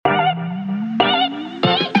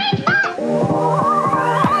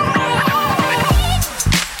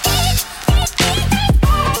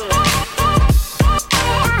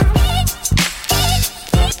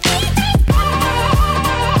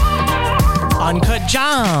Uncut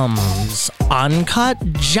Gems.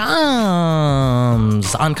 Uncut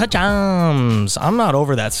Gems. Uncut Gems. I'm not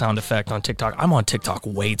over that sound effect on TikTok. I'm on TikTok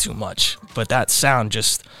way too much, but that sound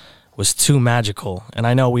just was too magical. And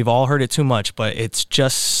I know we've all heard it too much, but it's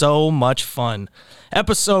just so much fun.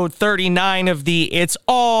 Episode 39 of the It's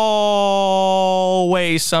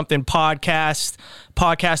Always Something podcast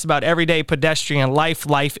about everyday pedestrian life.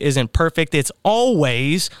 Life isn't perfect. It's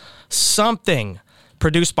always something.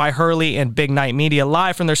 Produced by Hurley and Big Night Media,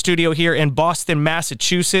 live from their studio here in Boston,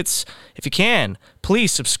 Massachusetts. If you can,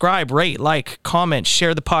 please subscribe, rate, like, comment,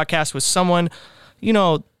 share the podcast with someone, you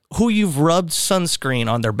know, who you've rubbed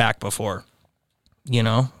sunscreen on their back before. You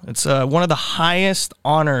know, it's one of the highest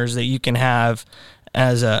honors that you can have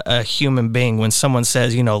as a human being when someone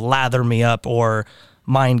says, you know, lather me up or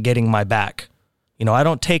mind getting my back. You know, I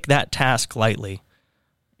don't take that task lightly.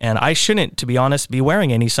 And I shouldn't, to be honest, be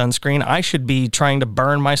wearing any sunscreen. I should be trying to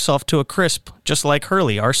burn myself to a crisp, just like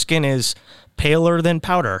Hurley. Our skin is paler than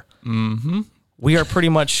powder. Mm-hmm. We are pretty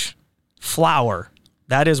much flour.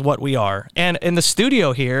 That is what we are. And in the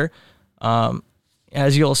studio here,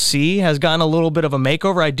 as you'll see, has gotten a little bit of a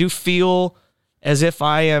makeover. I do feel as if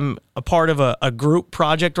I am a part of a group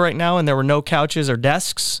project right now, and there were no couches or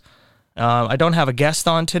desks. I don't have a guest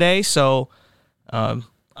on today, so I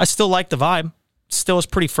still like the vibe. Still is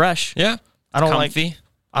pretty fresh. Yeah, I don't comfy,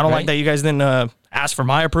 like that you guys didn't ask for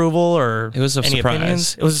my approval or it was a any surprise.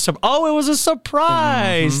 Opinions. It was a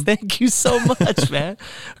surprise. Mm-hmm. Thank you so much, man.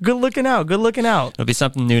 Good looking out. It'll be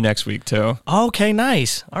something new next week too. Okay,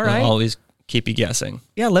 nice. All right. We'll always keep you guessing.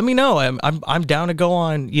 Yeah, let me know. I'm down to go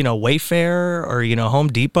on, you know, Wayfair or, you know, Home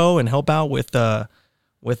Depot and help out with the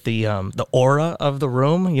aura of the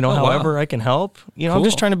room, you know, however I can help. You know, cool. I'm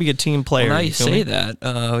just trying to be a team player. Well, now you say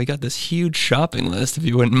that, we got this huge shopping list, if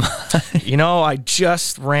you wouldn't mind. You know, I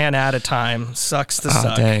just ran out of time. Sucks to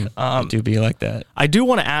suck. Dang. I do be like that. I do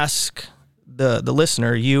want to ask the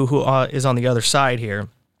listener, you who is on the other side here,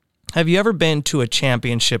 have you ever been to a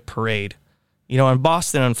championship parade? You know, in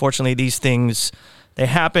Boston, unfortunately, these things, they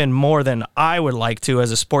happen more than I would like to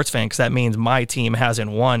as a sports fan, because that means my team hasn't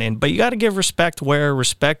won. But you got to give respect where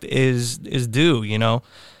respect is due, you know.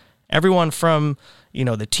 Everyone from, you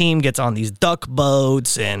know, the team gets on these duck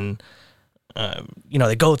boats and, you know,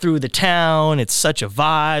 they go through the town. It's such a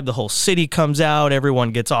vibe. The whole city comes out.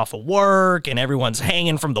 Everyone gets off of work and everyone's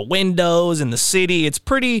hanging from the windows in the city. It's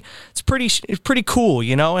pretty cool,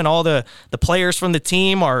 you know, and all the players from the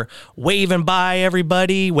team are waving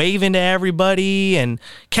to everybody and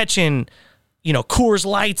catching, you know, Coors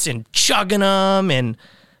Lights and chugging them. And,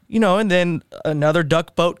 you know, and then another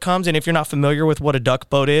duck boat comes. And if you're not familiar with what a duck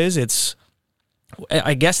boat is,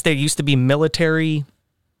 I guess there used to be military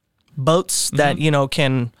boats that, you know,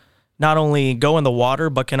 can not only go in the water,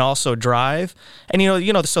 but can also drive. And,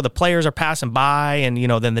 you know, so the players are passing by and, you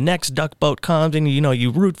know, then the next duck boat comes and, you know,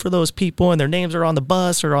 you root for those people and their names are on the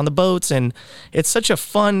bus or on the boats. And it's such a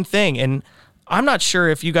fun thing. And I'm not sure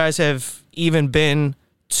if you guys have even been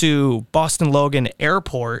to Boston Logan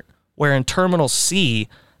Airport, where in Terminal C,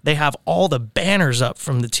 they have all the banners up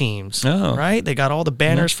from the teams, right? They got all the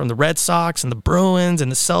banners from the Red Sox and the Bruins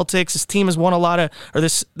and the Celtics. This team has won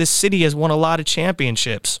this city has won a lot of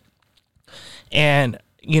championships. And,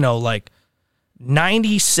 you know, like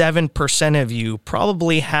 97% of you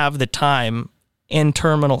probably have the time in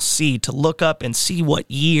Terminal C to look up and see what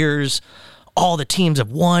years all the teams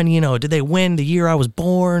have won. You know, did they win the year I was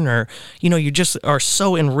born? Or, you know, you just are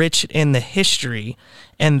so enriched in the history.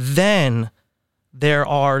 And then there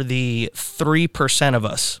are the 3% of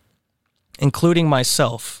us, including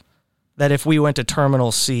myself, that if we went to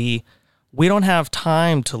Terminal C, we don't have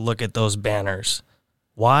time to look at those banners.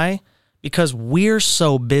 Why? Because we're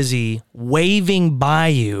so busy waving by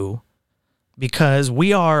you because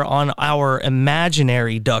we are on our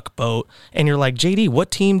imaginary duck boat. And you're like, JD,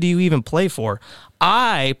 what team do you even play for?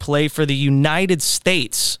 I play for the United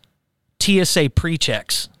States TSA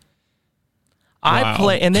pre-checks. I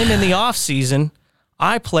play, and then in the off season,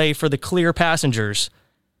 I play for the clear passengers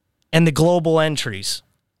and the global entries.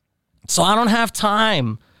 So I don't have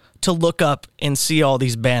time to look up and see all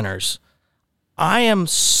these banners. I am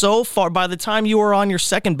so far, by the time you are on your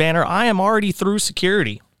second banner, I am already through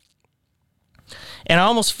security. And I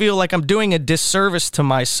almost feel like I'm doing a disservice to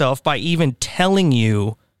myself by even telling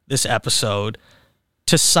you this episode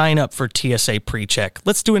to sign up for TSA pre-check.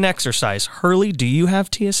 Let's do an exercise. Hurley, do you have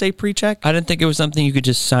TSA pre-check? I didn't think it was something you could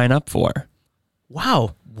just sign up for.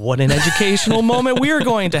 Wow, what an educational moment we are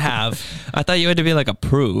going to have. I thought you had to be like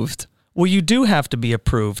approved Well, you do have to be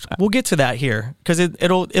approved. We'll get to that here because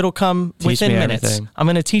it'll come within minutes. Everything. I'm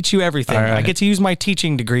going to teach you everything. All right. I get to use my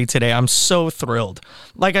teaching degree today. I'm so thrilled.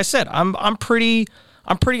 Like I said, I'm pretty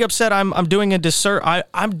upset. I'm doing a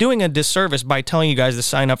disservice by telling you guys to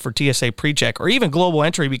sign up for TSA PreCheck or even Global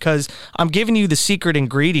Entry because I'm giving you the secret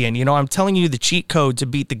ingredient. You know, I'm telling you the cheat code to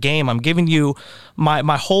beat the game. I'm giving you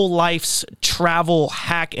my whole life's travel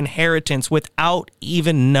hack inheritance without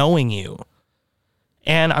even knowing you.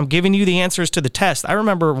 And I'm giving you the answers to the test. I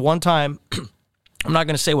remember one time, I'm not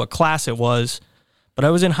going to say what class it was, but I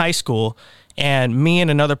was in high school, and me and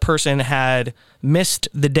another person had missed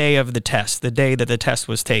the day of the test, the day that the test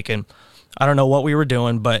was taken. I don't know what we were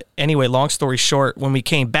doing, but anyway, long story short, when we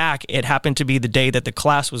came back, it happened to be the day that the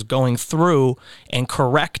class was going through and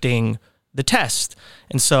correcting the test.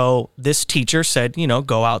 And so this teacher said, you know,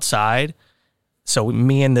 go outside. So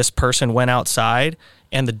me and this person went outside,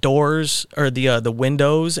 and the doors or the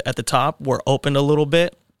windows at the top were opened a little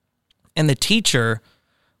bit. And the teacher,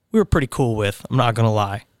 we were pretty cool with, I'm not going to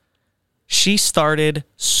lie. She started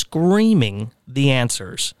screaming the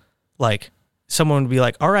answers. Like, someone would be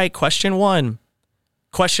like, all right, question 1.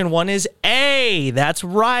 Question 1 is A. That's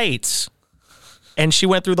right. And she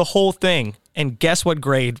went through the whole thing. And guess what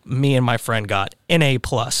grade me and my friend got? An A+.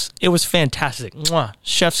 It was fantastic. Mwah,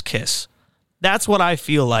 chef's kiss. That's what I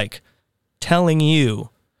feel like telling you,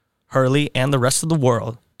 Hurley, and the rest of the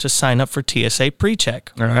world to sign up for TSA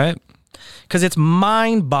PreCheck. All right. Because it's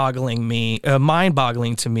mind-boggling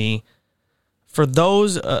to me for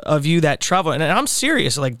those of you that travel. And I'm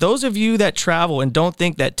serious. Like, those of you that travel and don't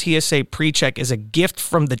think that TSA PreCheck is a gift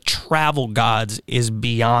from the travel gods is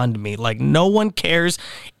beyond me. Like, no one cares,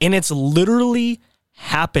 and it's literally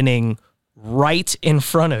happening right in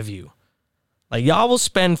front of you. Like, y'all will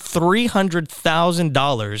spend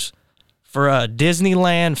 $300,000 for a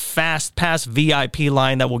Disneyland Fast Pass VIP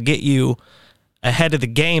line that will get you ahead of the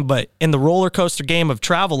game. But in the roller coaster game of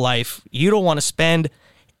travel life, you don't want to spend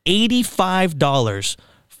 $85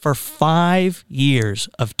 for 5 years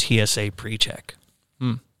of TSA PreCheck.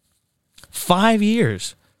 5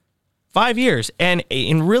 years. 5 years. And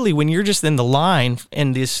really, when you're just in the line,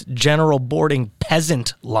 in this general boarding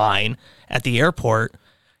peasant line at the airport,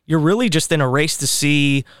 you're really just in a race to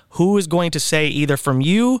see who is going to say, either from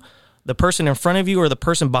you, the person in front of you, or the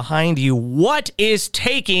person behind you, what is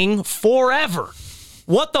taking forever?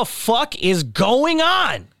 What the fuck is going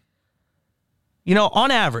on? You know, on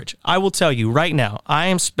average, I will tell you right now, I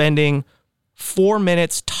am spending 4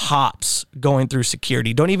 minutes tops going through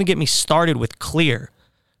security. Don't even get me started with Clear.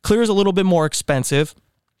 Clear is a little bit more expensive,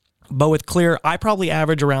 but with Clear, I probably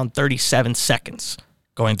average around 37 seconds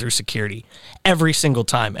going through security every single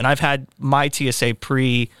time. And I've had my TSA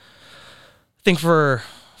I think for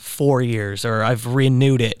 4 years, or I've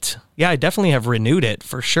renewed it. Yeah, I definitely have renewed it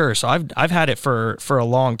for sure. So I've had it for a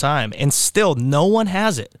long time, and still no one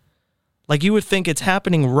has it. Like, you would think it's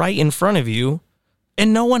happening right in front of you,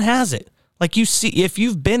 and no one has it. Like, you see, if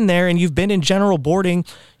you've been there and you've been in general boarding,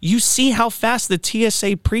 you see how fast the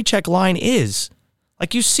TSA PreCheck line is.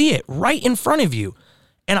 Like, you see it right in front of you.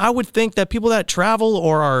 And I would think that people that travel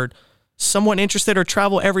or are somewhat interested or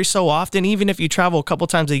travel every so often, even if you travel a couple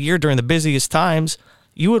times a year during the busiest times,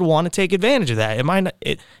 you would want to take advantage of that.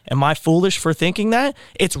 Am I foolish for thinking that?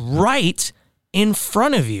 It's right in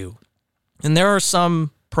front of you. And there are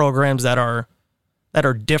some programs that are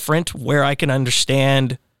different where I can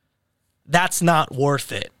understand that's not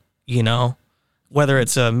worth it, you know? Whether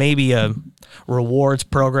it's maybe a rewards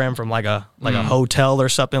program from like a hotel or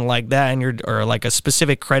something like that, and or like a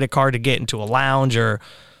specific credit card to get into a lounge, or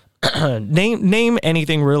name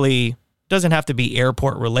anything really. Doesn't have to be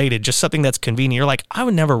airport related, just something that's convenient. You're like, I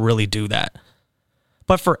would never really do that.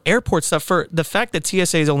 But for airport stuff, for the fact that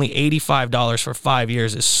TSA is only $85 for 5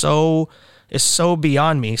 years is so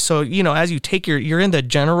beyond me. So, you know, as you're in the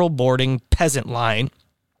general boarding peasant line,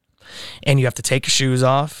 and you have to take your shoes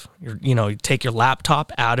off. You take your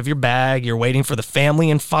laptop out of your bag. You're waiting for the family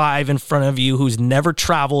in 5 in front of you who's never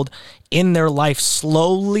traveled in their life,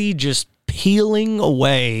 slowly just peeling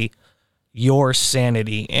away your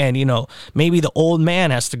sanity. And, you know, maybe the old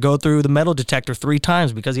man has to go through the metal detector 3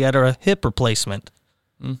 times because he had a hip replacement.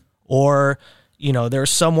 Or, you know,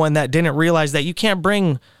 there's someone that didn't realize that you can't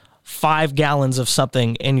bring 5 gallons of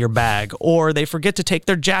something in your bag, or they forget to take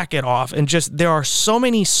their jacket off. And just, there are so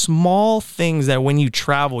many small things that when you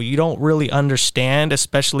travel, you don't really understand,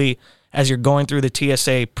 especially as you're going through the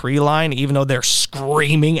TSA pre-line, even though they're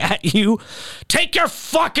screaming at you, take your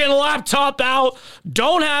fucking laptop out,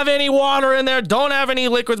 don't have any water in there, don't have any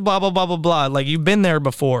liquids, blah, blah, blah, blah, blah. Like, you've been there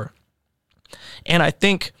before. And I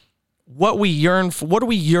think what do we yearn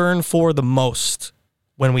for the most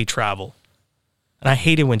when we travel. And I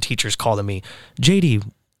hate it when teachers call to me, JD,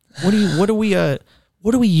 what do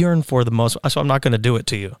we yearn for the most? So I'm not going to do it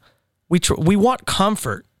to you. We want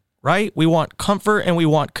comfort, right? We want comfort and we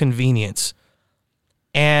want convenience.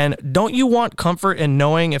 And don't you want comfort in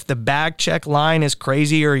knowing if the bag check line is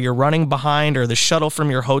crazy or you're running behind or the shuttle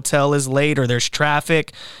from your hotel is late or there's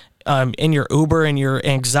traffic in your Uber and your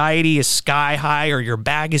anxiety is sky high or your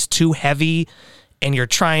bag is too heavy and you're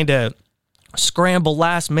trying to scramble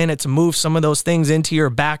last minute to move some of those things into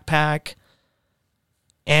your backpack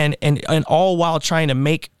and all while trying to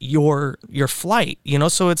make your flight,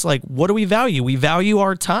 So it's like, what do we value? We value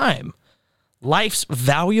our time. Life's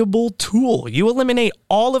valuable tool. You eliminate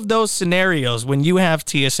all of those scenarios when you have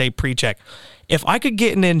TSA PreCheck. If I could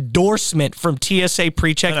get an endorsement from TSA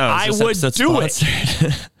PreCheck, I would do it.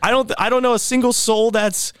 I don't know a single soul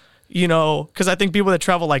that's, because I think people that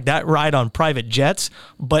travel like that ride on private jets.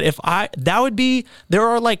 But there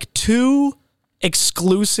are like two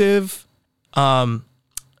exclusive, what's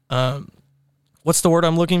the word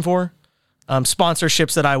I'm looking for?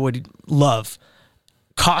 Sponsorships that I would love.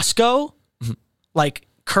 Costco. Like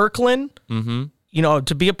Kirkland,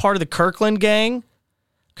 to be a part of the Kirkland gang.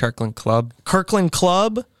 Kirkland Club,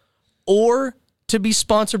 or to be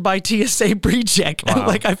sponsored by TSA PreCheck. Wow.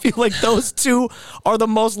 Like, I feel like those two are the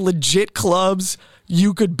most legit clubs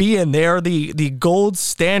you could be in. They are the gold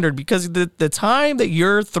standard because the time that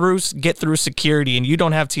get through security and you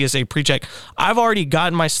don't have TSA PreCheck, I've already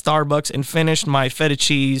gotten my Starbucks and finished my feta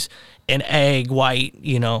cheese and egg white,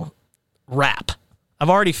 wrap. I've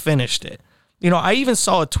already finished it. I even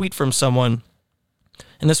saw a tweet from someone,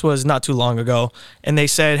 and this was not too long ago, and they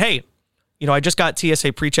said, hey, I just got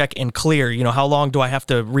TSA PreCheck and clear. How long do I have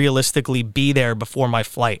to realistically be there before my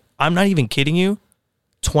flight? I'm not even kidding you.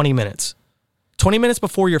 20 minutes. 20 minutes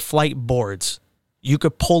before your flight boards, you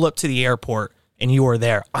could pull up to the airport and you are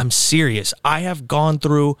there. I'm serious. I have gone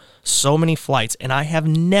through so many flights, and I have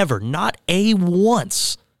never, not a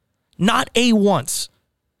once,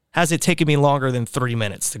 has it taken me longer than 3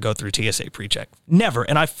 minutes to go through TSA PreCheck? Never.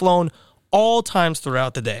 And I've flown all times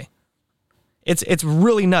throughout the day. It's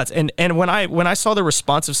really nuts. And when I saw the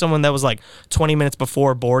response of someone that was like 20 minutes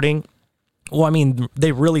before boarding, well, I mean,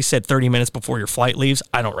 they really said 30 minutes before your flight leaves.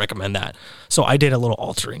 I don't recommend that. So I did a little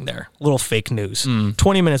altering there, a little fake news.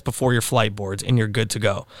 20 minutes before your flight boards and you're good to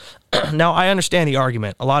go. Now, I understand the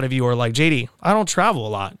argument. A lot of you are like, JD, I don't travel a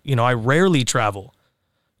lot. I rarely travel.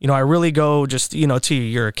 I really go just, to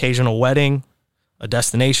your occasional wedding, a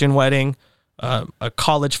destination wedding, a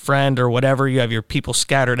college friend or whatever. You have your people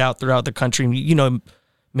scattered out throughout the country.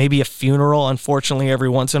 Maybe a funeral, unfortunately, every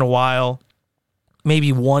once in a while.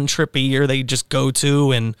 Maybe one trip a year that you just go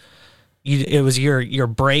to and it was your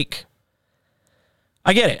break.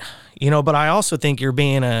 I get it, but I also think you're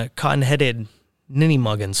being a cotton-headed ninny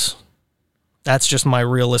muggins. That's just my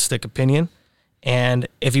realistic opinion. And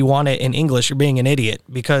if you want it in English, you're being an idiot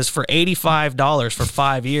because for $85 for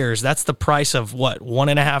 5 years, that's the price of what,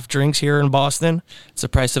 1.5 drinks here in Boston? It's the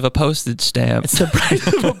price of a postage stamp. It's the price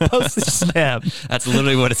of a postage stamp. That's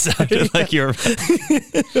literally what it sounded like. You're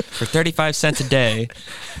for 35 cents a day.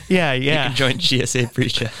 Yeah. You can join TSA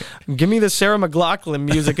PreCheck. Give me the Sarah McLachlan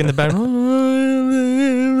music in the background.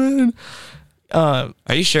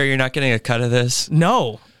 Are you sure you're not getting a cut of this?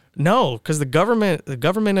 No, because the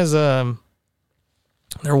government is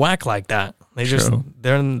they're whack like that. They just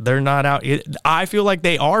they're not out. I feel like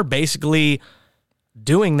they are basically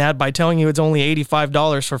doing that by telling you it's only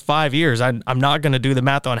 $85 for 5 years. I'm not going to do the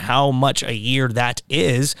math on how much a year that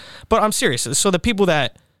is, but I'm serious. So the people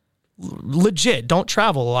that legit don't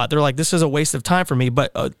travel a lot, they're like, this is a waste of time for me.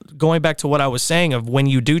 But going back to what I was saying of when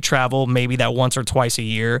you do travel, maybe that once or twice a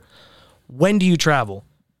year, when do you travel?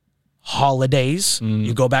 Holidays.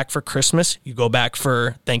 You go back for Christmas, you go back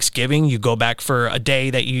for Thanksgiving, you go back for a day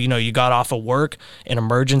that you got off of work, an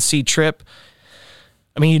emergency trip.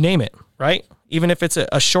 I mean, you name it, right? Even if it's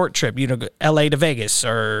a short trip, LA to Vegas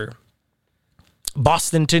or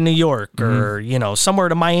Boston to New York or somewhere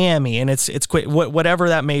to Miami, and it's quick, whatever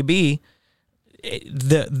that may be.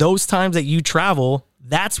 Those times that you travel,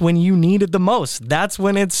 that's when you need it the most. That's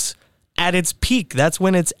when it's at its peak. That's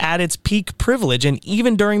when it's at its peak privilege. And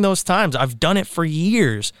even during those times, I've done it for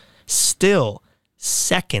years. Still,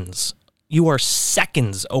 seconds. You are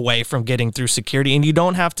seconds away from getting through security, and you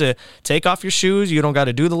don't have to take off your shoes. You don't got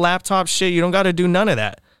to do the laptop shit. You don't got to do none of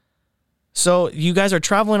that. So you guys are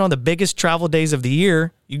traveling on the biggest travel days of the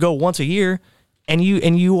year. You go once a year, and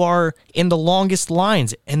you are in the longest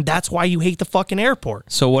lines, and that's why you hate the fucking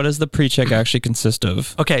airport. So what does the PreCheck actually consist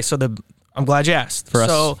of? Okay, so I'm glad you asked. For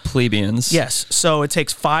us plebeians. Yes. So it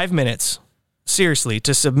takes 5 minutes. seriously,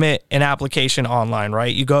 to submit an application online,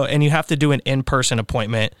 right? You go and you have to do an in-person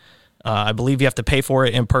appointment. I believe you have to pay for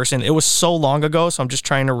it in person. It was so long ago, so I'm just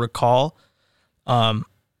trying to recall. And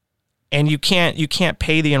you can't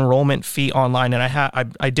pay the enrollment fee online.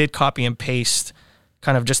 And I did copy and paste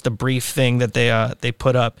kind of just the brief thing that they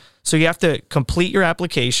put up. So you have to complete your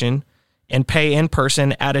application and pay in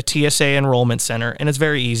person at a TSA enrollment center, and it's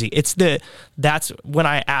very easy. That's when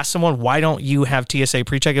I asked someone, why don't you have TSA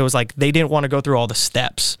pre-check? It was like they didn't want to go through all the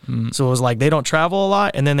steps. So it was like they don't travel a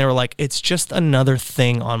lot, and then they were like, it's just another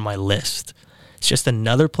thing on my list. It's just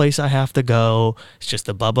another place I have to go. It's just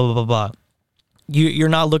a blah, blah, blah, blah, blah. You're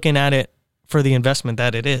not looking at it for the investment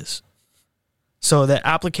that it is. So the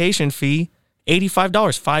application fee,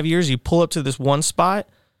 $85, 5 years, you pull up to this one spot,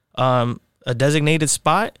 a designated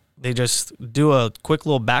spot. They just do a quick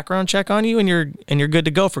little background check on you, and you're good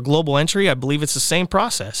to go for global entry. I believe it's the same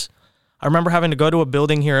process. I remember having to go to a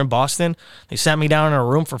building here in Boston. They sat me down in a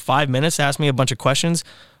room for 5 minutes, asked me a bunch of questions.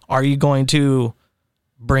 Are you going to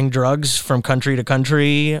bring drugs from country to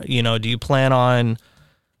country? You know, do you plan on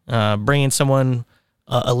bringing someone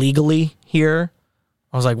illegally here?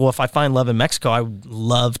 I was like, well, if I find love in Mexico, I would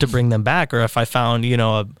love to bring them back. Or if I found, you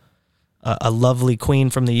know, a lovely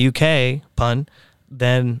queen from the UK, pun,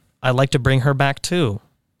 then I'd like to bring her back too.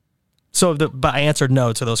 So, but I answered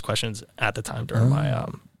no to those questions at the time during my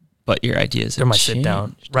but your ideas during my sit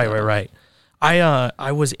down. Right.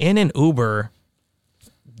 I was in an Uber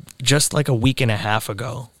just like a week and a half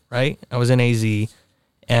ago. Right, I was in AZ,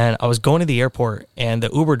 and I was going to the airport, and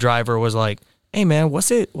the Uber driver was like, "Hey man,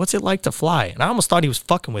 what's it like to fly?" And I almost thought he was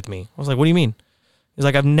fucking with me. I was like, "What do you mean?" He's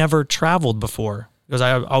like, "I've never traveled before because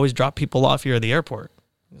I always drop people off here at the airport."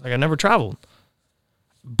 He's like, "I never traveled."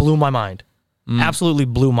 Blew my mind. Absolutely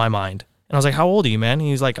blew my mind. And I was like, how old are you, man? And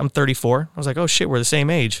he's like, I'm 34. I was like, oh shit, we're the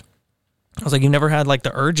same age. I was like, you never had like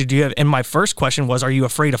the urge? Do you have? And my first question was, are you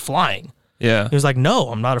afraid of flying? Yeah. He was like, no,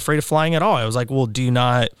 I'm not afraid of flying at all. I was like, well, do you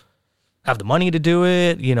not have the money to do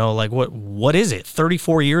it? You know, like what is it?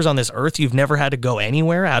 34 years on this earth, you've never had to go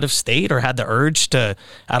anywhere out of state or had the urge to,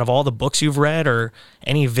 out of all the books you've read or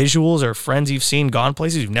any visuals or friends you've seen gone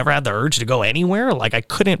places, you've never had the urge to go anywhere? Like I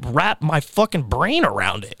couldn't wrap my fucking brain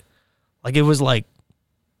around it. Like it was like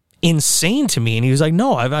insane to me. And he was like,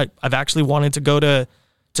 no, I've actually wanted to go to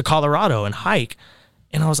Colorado and hike.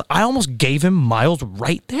 And I almost gave him miles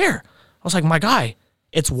right there. I was like, my guy,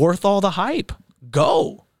 it's worth all the hype.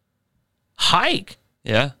 Go. Hike.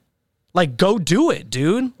 Yeah. Like, go do it,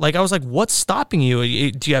 dude. Like, I was like, what's stopping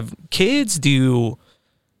you? Do you have kids? Do you,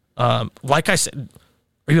 like I said,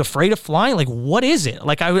 are you afraid of flying? Like, what is it?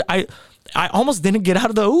 Like, I almost didn't get out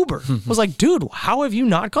of the Uber. I was like, dude, how have you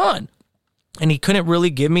not gone? And he couldn't really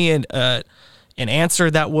give me an answer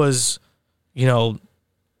that was, you know,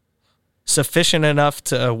 sufficient enough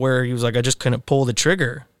to where he was like, I just couldn't pull the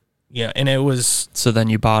trigger. Yeah, and it was... So then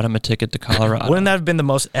you bought him a ticket to Colorado. Wouldn't that have been the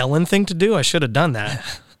most Ellen thing to do? I should have done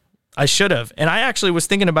that. I should have. And I actually was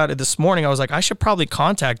thinking about it this morning. I was like, I should probably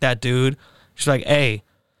contact that dude. She's like, hey,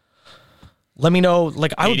 let me know.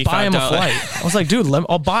 Like, I would buy him a flight. I was like, dude,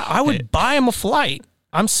 I would buy him a flight.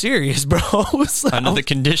 I'm serious, bro. So, under the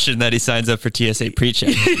condition that he signs up for TSA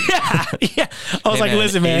pre-check. yeah. I was like,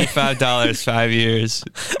 listen, man. $85, 5 years.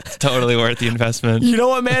 It's totally worth the investment. You know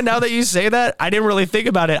what, man? Now that you say that, I didn't really think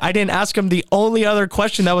about it. I didn't ask him the only other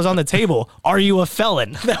question that was on the table. Are you a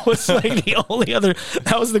felon? That was like the only other,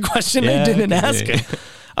 that was the question I didn't ask him.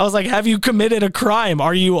 I was like, have you committed a crime?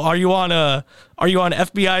 Are you on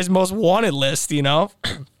FBI's most wanted list, you know?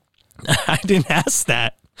 I didn't ask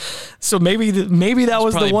that. So maybe that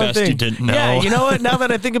was the one thing you didn't know. Yeah, you know what? Now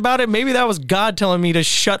that I think about it, maybe that was God telling me to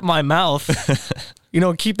shut my mouth. You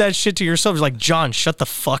know, keep that shit to yourself. It's like, John, shut the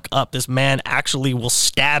fuck up. This man actually will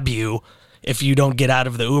stab you if you don't get out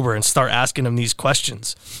of the Uber and start asking him these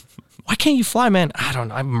questions. Why can't you fly, man? I don't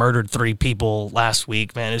know. I murdered 3 people last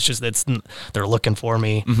week, man. It's just they're looking for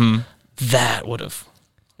me. Mm-hmm. That would have.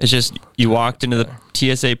 It's just you walked into the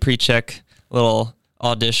TSA pre-check little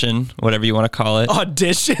audition, whatever you want to call it.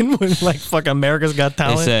 Audition with like fuck America's Got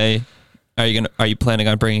Talent. They say, are you planning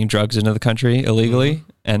on bringing drugs into the country illegally? Mm-hmm.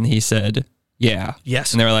 And he said, yeah.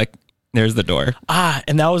 Yes. And they were like, there's the door.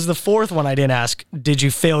 And that was the 4th one I didn't ask. Did you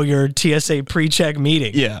fail your TSA pre-check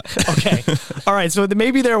meeting? Yeah. Okay. All right. So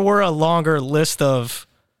maybe there were a longer list of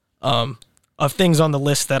things on the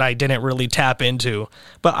list that I didn't really tap into.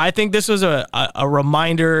 But I think this was a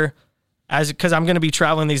reminder, because I'm going to be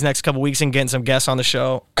traveling these next couple weeks and getting some guests on the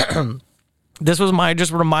show. This was my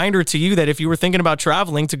just reminder to you that if you were thinking about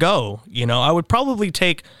traveling, to go. You know, I would probably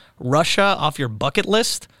take Russia off your bucket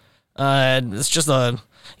list. It's just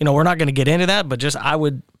we're not going to get into that, but just I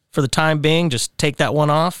would for the time being. Just take that one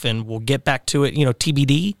off and we'll get back to it,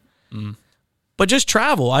 TBD. But just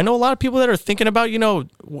travel. I know a lot of people that are thinking about,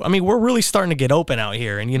 we're really starting to get open out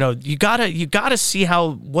here. And, you gotta see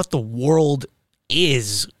what the world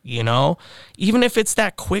is, even if it's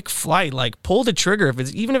that quick flight, like pull the trigger.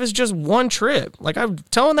 Even if it's just one trip, like I'm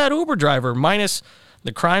telling that Uber driver, minus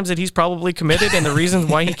the crimes that he's probably committed and the reasons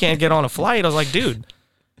why he can't get on a flight. I was like, dude,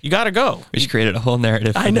 you got to go. We just created a whole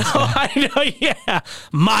narrative. I know. Yeah.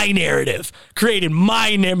 My narrative. Created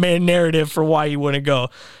my narrative for why you wouldn't go.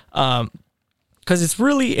 Because it's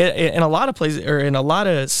really, in a lot of places, or in a lot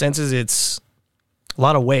of senses, it's a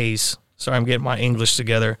lot of ways. Sorry, I'm getting my English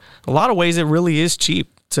together. A lot of ways it really is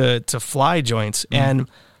cheap to fly joints. And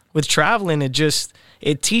with traveling,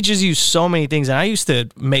 it teaches you so many things. And I used to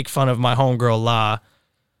make fun of my homegirl, La.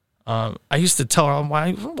 I used to tell her,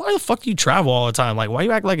 why the fuck do you travel all the time? Like, why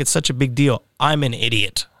you act like it's such a big deal? I'm an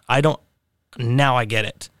idiot. Now I get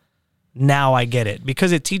it.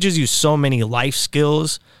 Because it teaches you so many life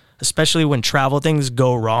skills, especially when travel things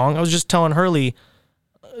go wrong. I was just telling Hurley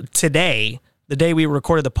today, the day we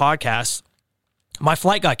recorded the podcast, my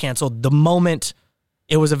flight got canceled the moment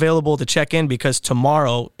it was available to check in because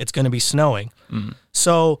tomorrow it's going to be snowing.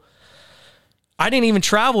 So I didn't even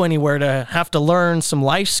travel anywhere to have to learn some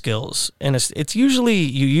life skills. And you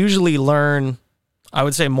usually learn, I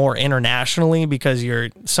would say, more internationally because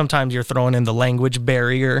sometimes you're throwing in the language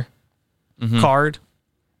barrier card.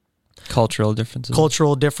 Cultural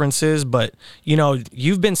differences. But,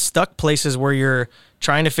 you've been stuck places where you're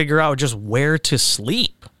trying to figure out just where to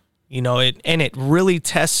sleep, it really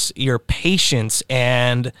tests your patience.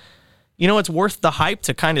 And, it's worth the hype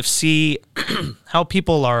to kind of see how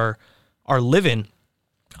people are living.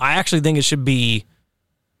 I actually think it should be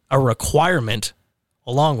a requirement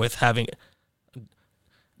along with having,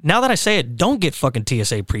 now that I say it, don't get fucking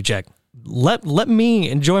TSA pre-check. Let me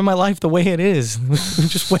enjoy my life the way it is.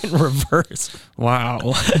 Just went in reverse.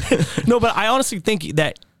 Wow. No, but I honestly think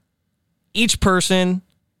that each person,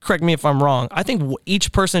 correct me if I'm wrong, I think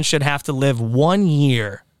each person should have to live 1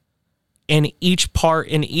 year in each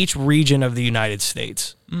region of the United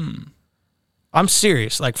States. I'm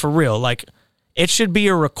serious, like for real. Like it should be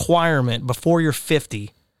a requirement before you're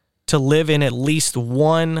 50 to live in at least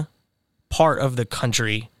one part of the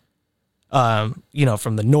country.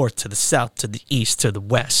 From the north to the south to the east to the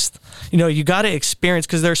west. You got to experience,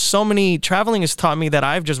 because there's so many, traveling has taught me that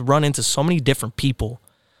I've just run into so many different people.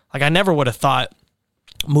 Like I never would have thought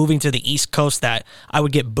moving to the East Coast that I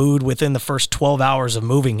would get booed within the first 12 hours of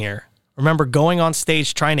moving here. Remember going on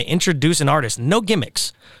stage trying to introduce an artist, no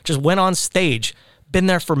gimmicks, just went on stage, been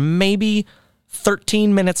there for maybe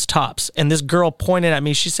 13 minutes tops. And this girl pointed at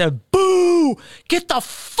me. She said, "Boo, get the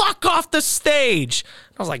fuck off the stage."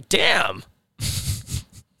 I was like, damn.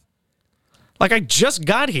 Like I just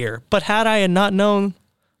got here, but had I not known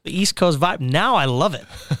the East Coast vibe, now I love it.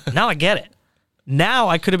 Now I get it. Now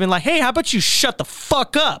I could have been like, "Hey, how about you shut the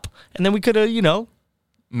fuck up?" And then we could have,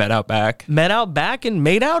 met out back and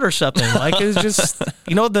made out or something. Like it was just,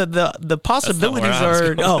 the possibilities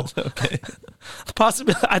are. Oh, okay. The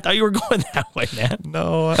possibility. I thought you were going that way, man.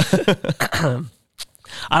 No.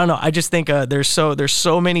 I don't know. I just think there's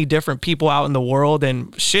so many different people out in the world,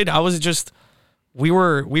 and shit. We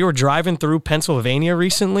were driving through Pennsylvania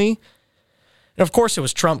recently, and of course it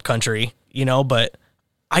was Trump country, but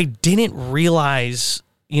I didn't realize,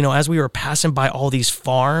 as we were passing by all these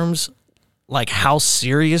farms, like how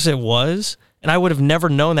serious it was. And I would have never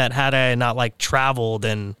known that had I not like traveled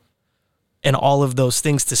and all of those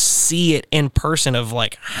things to see it in person of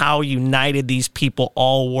like how united these people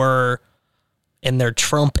all were in their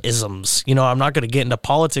Trumpisms. I'm not going to get into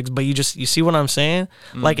politics, but you see what I'm saying?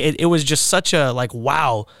 Like it was just such a like,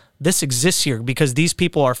 wow, this exists here because these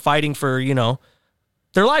people are fighting for,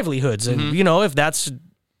 their livelihoods. And,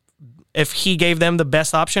 if he gave them the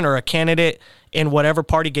best option or a candidate in whatever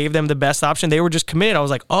party gave them the best option, they were just committed. I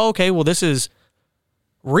was like, oh, okay, well, this is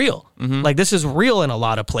real. Like this is real in a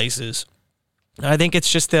lot of places. And I think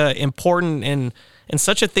it's just important and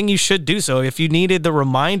such a thing you should do. So if you needed the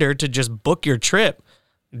reminder to just book your trip,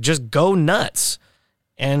 just go nuts.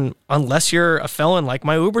 And unless you're a felon like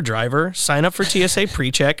my Uber driver, sign up for TSA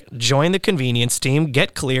PreCheck, join the convenience team,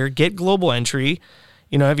 get clear, get global entry.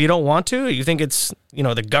 If you don't want to, you think it's,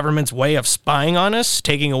 the government's way of spying on us,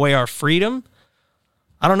 taking away our freedom.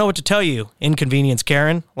 I don't know what to tell you, inconvenience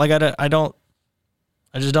Karen. Like I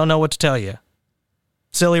just don't know what to tell you.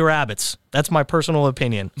 Silly rabbits. That's my personal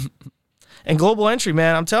opinion. And global entry,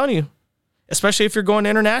 man, I'm telling you, especially if you're going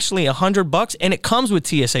internationally, $100, and it comes with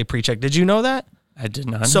TSA PreCheck. Did you know that? I I did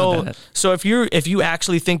not know that. So if you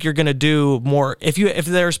actually think you're going to do more, if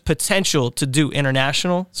there's potential to do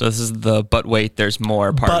international. So this is the but wait, there's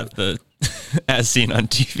more part of the as seen on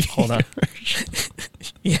TV. Hold on.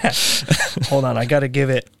 Yeah. Hold on. I got to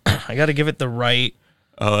give it the right.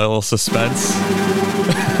 Oh, a little suspense.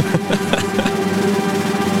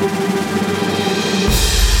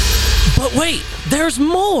 But wait, there's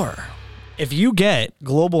more. If you get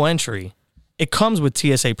global entry, it comes with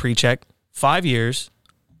TSA pre-check, 5 years,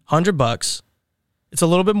 $100. It's a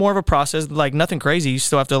little bit more of a process, like nothing crazy. You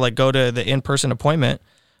still have to like go to the in-person appointment.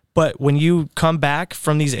 But when you come back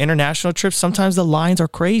from these international trips, sometimes the lines are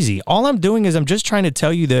crazy. All I'm doing is I'm just trying to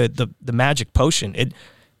tell you the magic potion.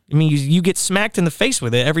 You get smacked in the face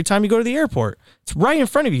with it every time you go to the airport. It's right in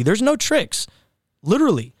front of you. There's no tricks.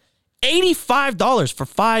 Literally. $85 for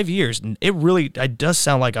 5 years. It does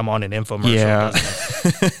sound like I'm on an infomercial. Yeah.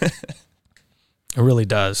 Doesn't it? It really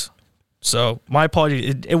does. So my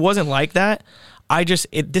apologies. It wasn't like that.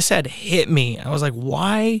 This had hit me. I was like,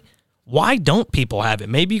 why don't people have it?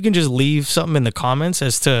 Maybe you can just leave something in the comments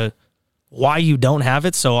as to why you don't have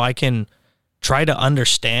it so I can try to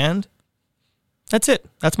understand. That's it.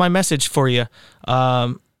 That's my message for you.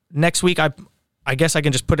 Next week, I guess I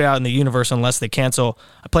can just put it out in the universe unless they cancel.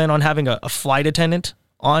 I plan on having a flight attendant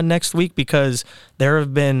on next week because there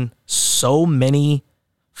have been so many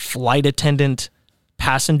flight attendant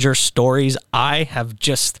passenger stories. I have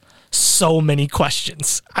just so many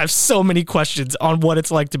questions. I have so many questions on what it's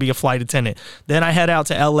like to be a flight attendant. Then I head out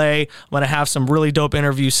to LA. I'm going to have some really dope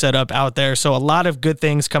interviews set up out there. So a lot of good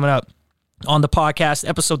things coming up on the podcast,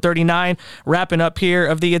 episode 39, wrapping up here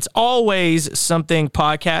of the It's Always Something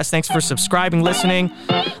podcast. Thanks for subscribing, listening.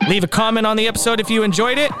 Leave a comment on the episode if you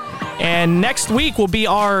enjoyed it. And next week will be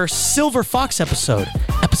our Silver Fox episode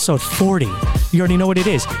 40. You already know what it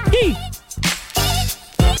is. Yee!